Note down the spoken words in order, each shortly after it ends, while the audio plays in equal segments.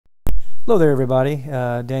Hello there everybody,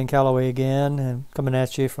 Dan Calloway again, and coming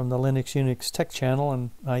at you from the Linux Unix Tech channel,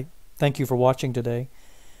 and I thank you for watching today.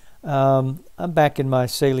 I'm back in my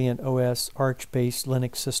Salient OS Arch-based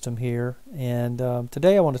Linux system here, and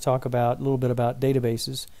today I want to talk about a little bit about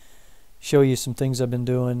databases, show you some things I've been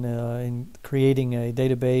doing in creating a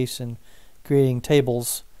database and creating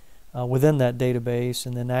tables within that database,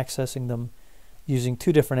 and then accessing them using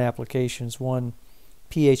two different applications, one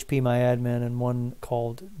PHPMyAdmin and one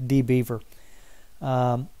called dBeaver.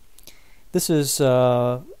 This is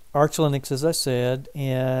Arch Linux, as I said,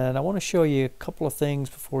 and I want to show you a couple of things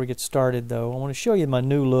before we get started. Though I want to show you my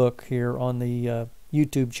new look here on the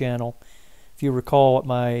YouTube channel. If you recall what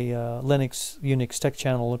my Linux Unix Tech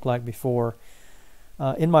channel looked like before,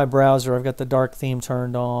 in my browser I've got the dark theme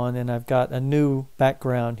turned on, and I've got a new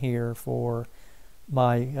background here for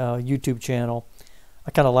my YouTube channel. I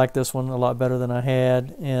kind of like this one a lot better than I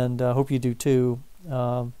had, and I hope you do too.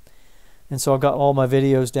 And so I've got all my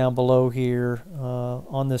videos down below here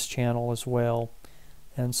on this channel as well.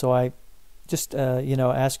 And so I just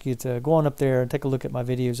ask you to go on up there and take a look at my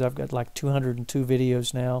videos. I've got like 202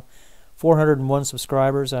 videos now, 401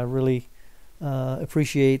 subscribers. I really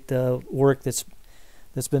appreciate the work that's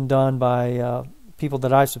been done by people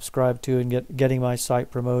that I subscribe to and getting my site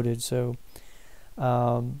promoted. So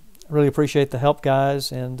really appreciate the help,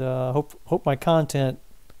 guys, and hope my content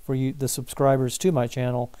for you, the subscribers to my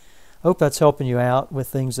channel, I hope that's helping you out with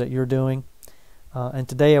things that you're doing. And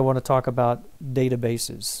today I want to talk about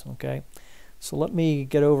databases. Okay, so let me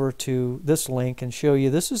get over to this link and show you.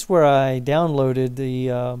 This is where I downloaded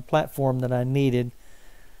the platform that I needed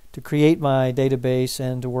to create my database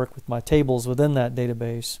and to work with my tables within that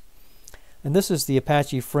database. And this is the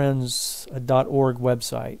ApacheFriends.org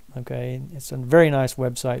website. Okay, it's a very nice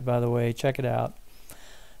website, by the way. Check it out.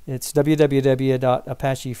 It's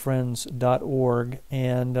www.apachefriends.org,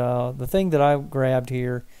 and the thing that I grabbed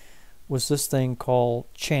here was this thing called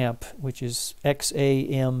XAMPP, which is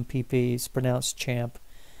XAMPP. It's pronounced XAMPP,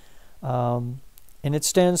 and it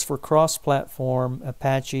stands for Cross-Platform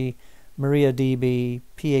Apache, MariaDB,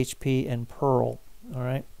 PHP, and Perl. All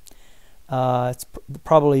right. It's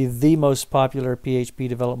probably the most popular PHP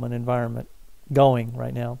development environment going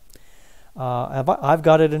right now. I've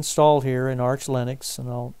got it installed here in Arch Linux, and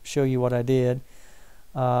I'll show you what I did.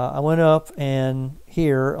 I went up and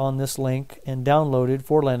here on this link and downloaded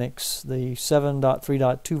for Linux the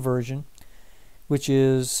 7.3.2 version, which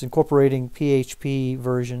is incorporating PHP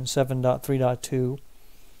version 7.3.2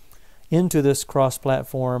 into this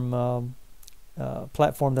cross-platform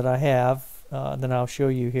platform that I have. Then I'll show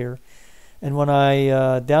you here. And when I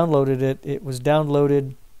downloaded it, it was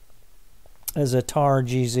downloaded as a tar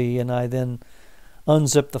GZ, and I then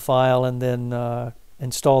unzipped the file and then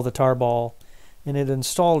installed the tarball, and it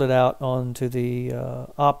installed it out onto the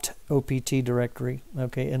opt directory,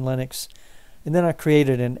 okay, in Linux. And then I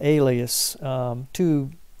created an alias to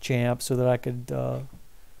XAMPP so that I could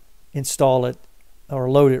install it, or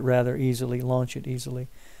load it rather easily, launch it easily.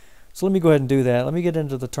 So let me go ahead and do that. Let me get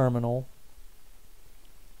into the terminal.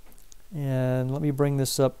 And let me bring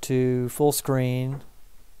this up to full screen,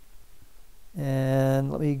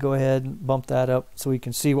 and let me go ahead and bump that up so we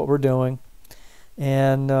can see what we're doing,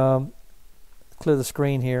 and clear the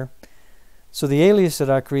screen here. So the alias that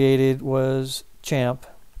I created was XAMPP,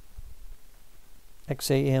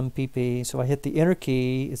 XAMPP. So I hit the enter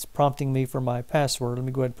key. It's prompting me for my password. Let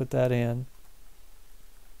me go ahead and put that in.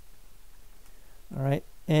 All right,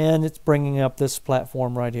 and it's bringing up this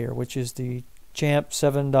platform right here, which is the XAMPP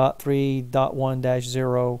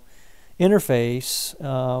 7.3.1-0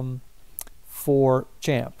 interface for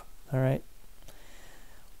XAMPP. All right.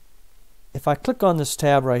 If I click on this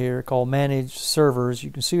tab right here called Manage Servers,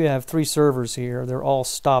 you can see we have three servers here. They're all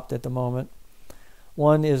stopped at the moment.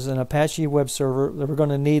 One is an Apache web server. We're going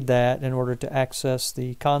to need that in order to access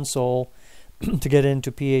the console to get into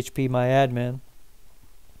PHPMyAdmin,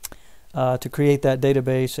 to create that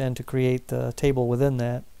database and to create the table within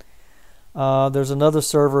that. There's another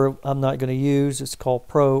server I'm not going to use. It's called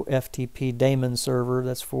Pro FTP Daemon server.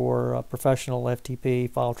 That's for professional FTP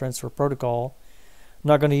file transfer protocol. I'm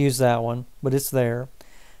not going to use that one, but it's there.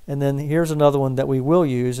 And then here's another one that we will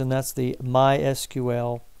use, and that's the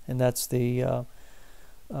MySQL, and that's the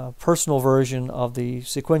personal version of the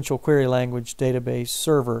sequential query language database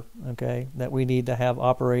server, okay, that we need to have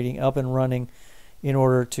operating up and running in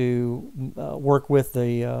order to work with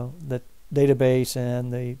the database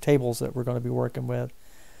and the tables that we're going to be working with.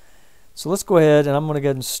 So let's go ahead, and I'm going to go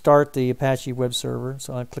ahead and start the Apache web server.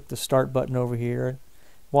 So I click the start button over here.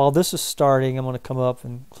 While this is starting, I'm going to come up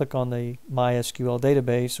and click on the MySQL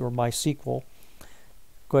database, or MySQL.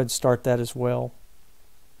 Go ahead and start that as well.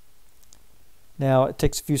 Now it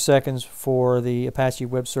takes a few seconds for the Apache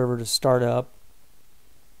web server to start up.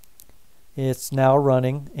 It's now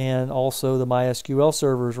running, and also the MySQL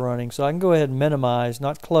server is running. So I can go ahead and minimize,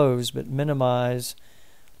 not close, but minimize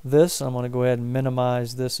this. I'm going to go ahead and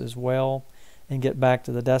minimize this as well and get back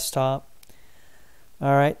to the desktop.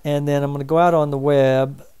 All right, and then I'm going to go out on the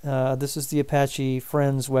web. This is the Apache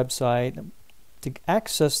Friends website. To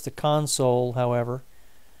access the console, however,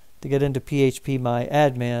 to get into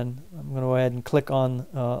PHPMyAdmin, I'm going to go ahead and click on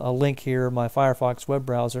a link here, my Firefox web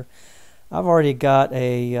browser. I've already got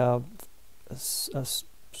a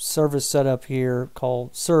service set up here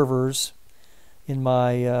called Servers in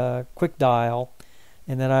my quick dial,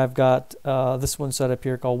 and then I've got this one set up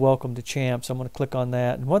here called Welcome to Champ. So I'm going to click on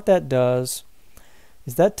that, and what that does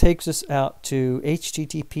is that takes us out to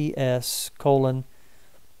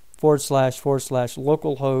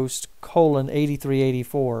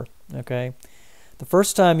https://localhost:8384. Okay, the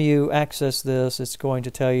first time you access this, it's going to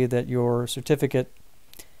tell you that your certificate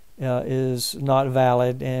is not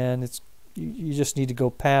valid, and you just need to go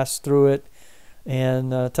pass through it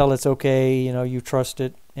and tell it's okay, you trust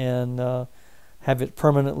it, and have it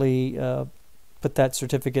permanently put that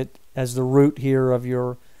certificate as the root here of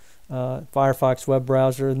your Firefox web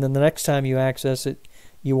browser, and then the next time you access it,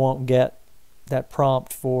 you won't get that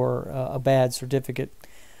prompt for a bad certificate.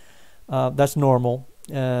 That's normal,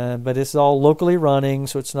 but it's all locally running,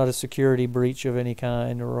 so it's not a security breach of any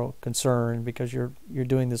kind or a concern, because you're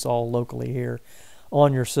doing this all locally here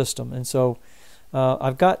on your system. And so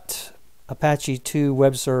I've got Apache 2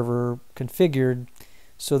 web server configured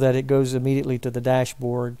so that it goes immediately to the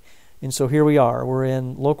dashboard. And so here we are. We're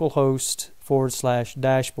in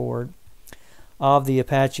localhost/dashboard of the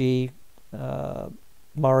Apache MariaDB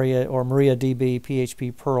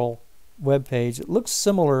PHP Perl web page. It looks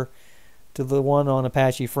similar to the one on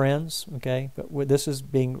Apache Friends, okay, but this is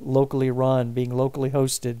being locally run, being locally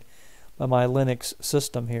hosted by my Linux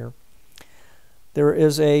system here. There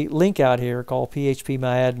is a link out here called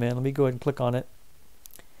PHPMyAdmin. Let me go ahead and click on it,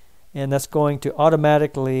 and that's going to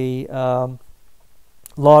automatically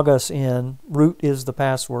log us in. Root is the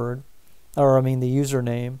password, or the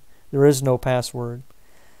username. There is no password.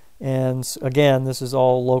 And again, this is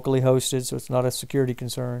all locally hosted, so it's not a security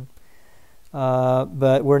concern.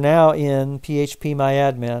 But we're now in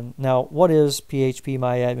PHPMyAdmin. Now, what is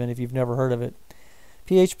PHPMyAdmin if you've never heard of it?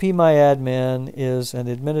 PHPMyAdmin is an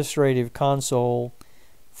administrative console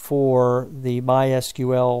for the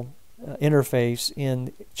MySQL interface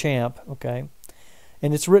in Champ, okay?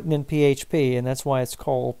 And it's written in PHP, and that's why it's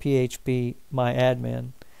called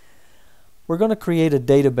PHPMyAdmin. We're going to create a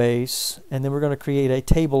database, and then we're going to create a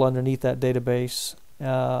table underneath that database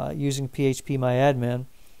using PHPMyAdmin.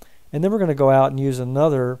 And then we're going to go out and use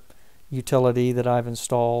another utility that I've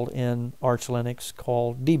installed in Arch Linux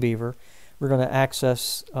called dBeaver. We're going to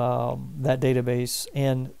access that database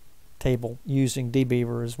and table using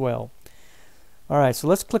dBeaver as well. Alright, so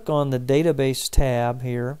let's click on the database tab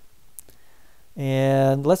here,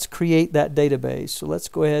 and let's create that database. So let's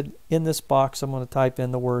go ahead, in this box I'm going to type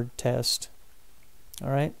in the word test.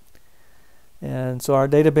 Alright, and so our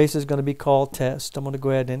database is going to be called test. I'm going to go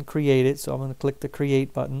ahead and create it, so I'm going to click the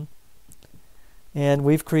create button, and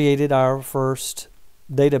we've created our first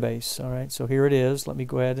database. Alright, so here it is. Let me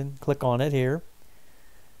go ahead and click on it here,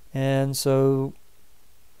 and so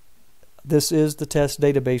this is the test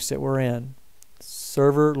database that we're in.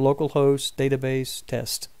 Server localhost database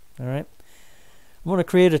test. Alright, I'm going to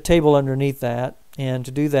create a table underneath that, and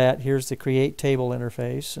to do that, here's the create table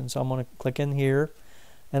interface, and so I'm going to click in here,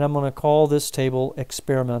 and I'm going to call this table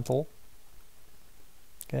experimental.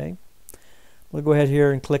 Okay, we'll go ahead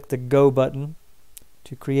here and click the go button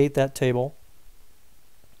to create that table.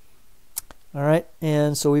 Alright,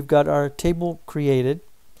 and so we've got our table created,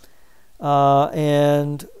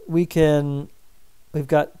 and we've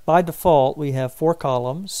got, by default, we have 4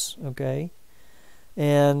 columns, okay,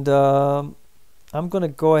 and I'm going to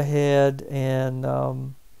go ahead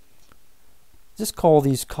and just call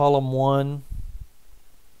these column 1,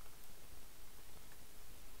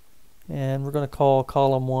 and we're going to call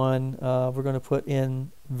column 1, we're going to put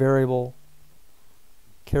in variable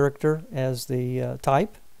character as the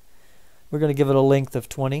type. We're going to give it a length of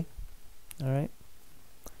 20. Alright.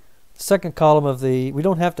 Second column of the, we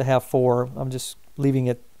don't have to have 4, I'm just leaving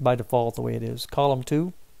it by default the way it is. Column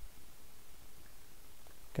 2.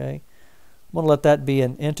 Okay. I'm going to let that be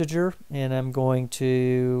an integer, and I'm going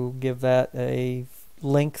to give that a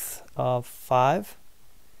length of 5.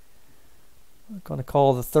 I'm going to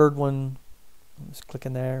call the third one, let's click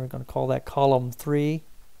in there, we're going to call that column 3.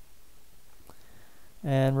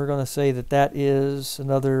 And we're going to say that that is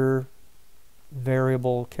another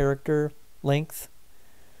variable character. length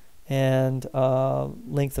and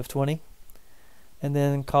length of 20, and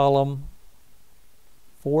then column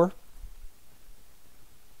 4,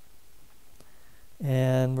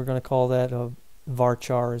 and we're going to call that a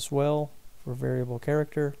varchar as well for variable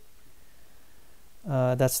character.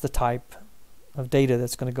 That's the type of data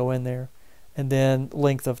that's going to go in there, and then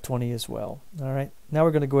length of 20 as well. All right, now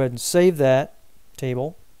we're going to go ahead and save that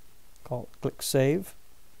table. Click Save.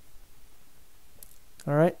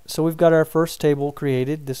 All right, so we've got our first table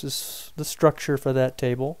created. This is the structure for that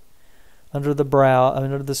table. Under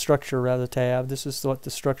the structure rather tab, this is what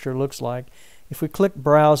the structure looks like. If we click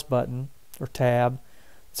Browse button or tab,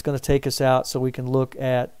 it's going to take us out so we can look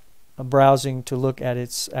at browsing to look at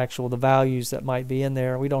the values that might be in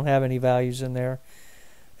there. We don't have any values in there,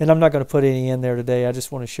 and I'm not going to put any in there today. I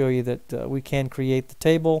just want to show you that we can create the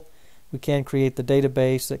table. We can create the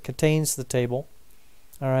database that contains the table.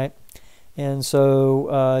 All right, and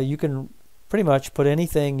so you can pretty much put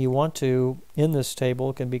anything you want to in this table.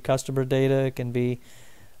 It can be customer data. It can be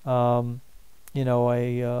you know,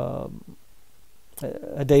 a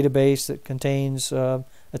database that contains a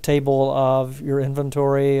table of your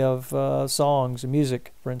inventory of songs and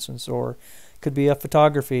music, for instance, or it could be a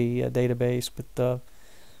photography database with the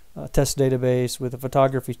test database with a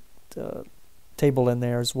photography table in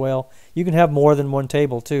there as well. You can have more than one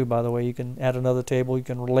table too, by the way. You can add another table. You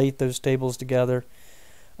can relate those tables together.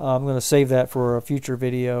 I'm going to save that for a future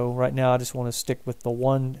video. Right now I just want to stick with the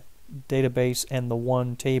one database and the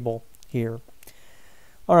one table here.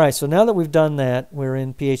 Alright, so now that we've done that, we're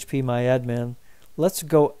in PHPMyAdmin. Let's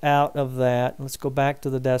go out of that. Let's go back to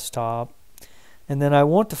the desktop. And then I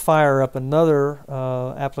want to fire up another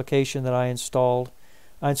application that I installed.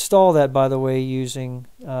 I installed that, by the way, using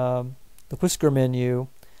the Whisker menu,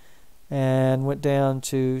 and went down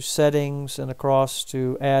to Settings and across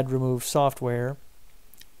to Add Remove Software.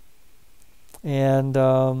 And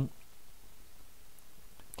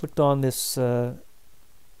clicked on this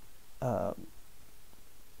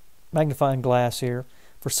magnifying glass here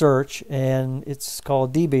for search, and it's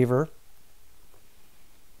called dBeaver.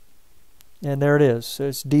 And there it is. So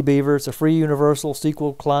it's dBeaver. It's a free universal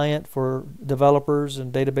SQL client for developers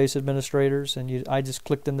and database administrators. And I just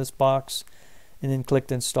clicked in this box and then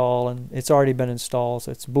clicked install, and it's already been installed.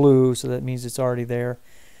 So it's blue, so that means it's already there.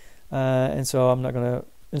 And so I'm not going to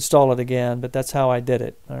install it again, but that's how I did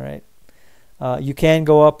it. All right. You can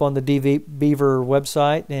go up on the dBeaver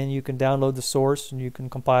website and you can download the source and you can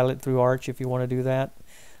compile it through Arch if you want to do that.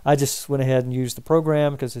 I just went ahead and used the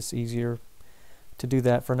program because it's easier to do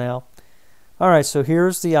that for now. Alright, so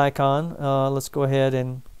here's the icon. Let's go ahead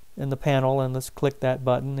and in the panel and let's click that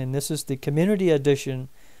button, and this is the Community Edition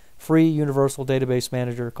free universal database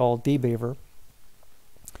manager called dBeaver.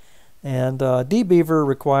 And dBeaver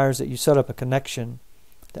requires that you set up a connection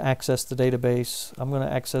to access the database. I'm going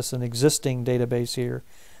to access an existing database here.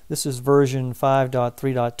 This is version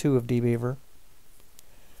 5.3.2 of dBeaver,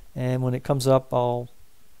 and when it comes up I'll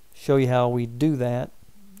show you how we do that.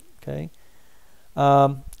 Okay,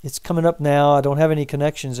 it's coming up now. I don't have any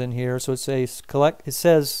connections in here, so it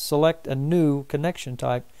says select a new connection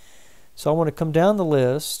type. So I want to come down the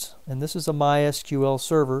list, and this is a MySQL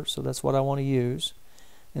server, so that's what I want to use.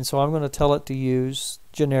 And so I'm going to tell it to use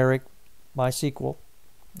generic MySQL.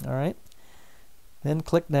 All right, then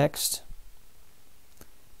click Next,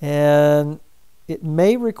 and it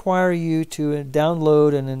may require you to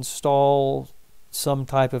download and install some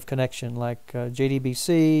type of connection like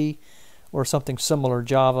JDBC or something similar,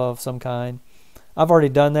 Java of some kind. I've already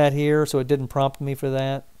done that here, so it didn't prompt me for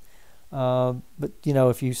that. But you know,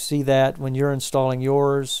 if you see that when you're installing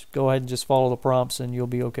yours, go ahead and just follow the prompts and you'll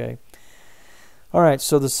be okay. Alright,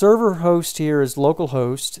 so the server host here is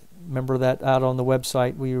localhost. Remember that out on the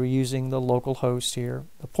website we were using the localhost here.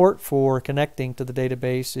 The port for connecting to the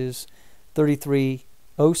database is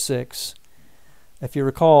 3306. If you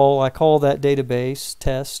recall, I call that database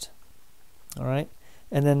test. Alright,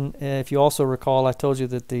 and then if you also recall, I told you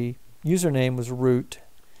that the username was root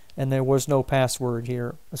and there was no password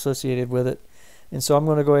here associated with it. And so I'm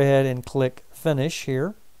going to go ahead and click Finish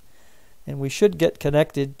here, and we should get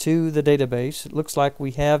connected to the database. It looks like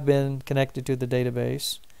we have been connected to the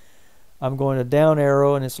database. I'm going to down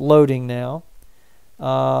arrow and it's loading now.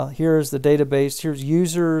 Here's the database. Here's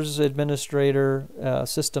users, administrator,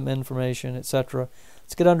 system information, etc.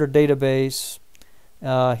 Let's get under database.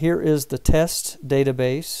 Here is the test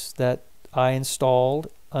database that I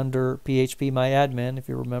installed under PHPMyAdmin, if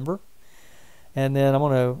you remember. And then I'm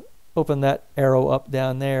going to open that arrow up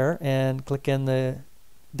down there and click in the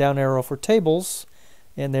down arrow for tables,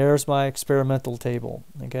 and there's my experimental table.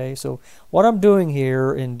 Okay, so what I'm doing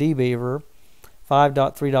here in dBeaver, if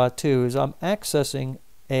 5.3.2 is I'm accessing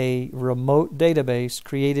a remote database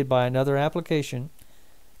created by another application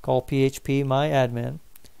called PHPMyAdmin,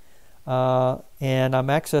 and I'm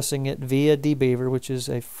accessing it via dBeaver, which is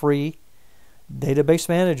a free database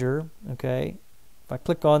manager. Okay, if I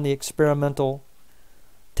click on the experimental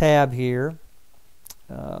tab here,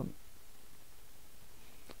 it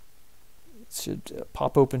should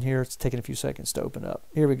pop open here. It's taking a few seconds to open up.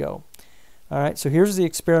 Here we go. All right, so here's the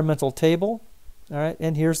experimental table. All right,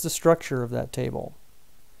 and here's the structure of that table.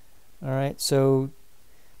 All right, so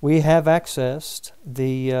we have accessed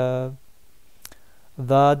the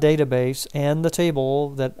database and the table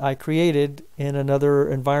that I created in another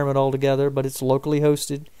environment altogether, but it's locally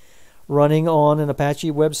hosted, running on an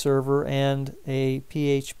Apache web server and a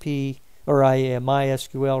PHP, or a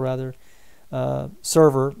MySQL rather,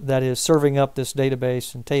 server that is serving up this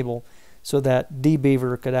database and table so that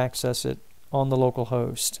dBeaver could access it on the local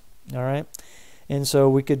host. All right, and so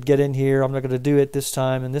we could get in here. I'm not going to do it this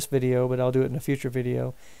time in this video, but I'll do it in a future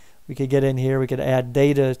video. We could get in here, we could add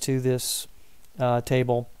data to this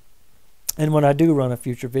table, and when I do run a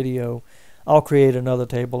future video, I'll create another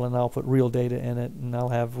table and I'll put real data in it, and I'll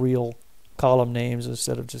have real column names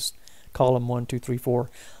instead of just column 1, 2, 3, 4.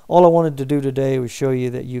 All I wanted to do today was show you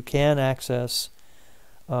that you can access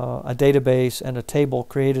a database and a table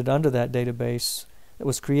created under that database that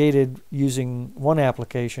was created using one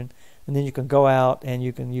application, and then you can go out and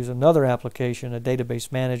you can use another application, a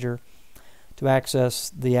database manager, to access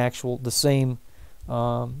the same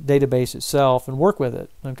database itself and work with it.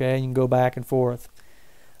 Okay, and you can go back and forth.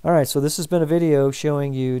 All right, so this has been a video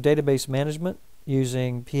showing you database management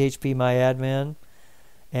using PHPMyAdmin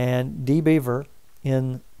and dBeaver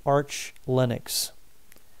in Arch Linux.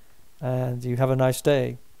 And you have a nice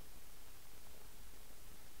day.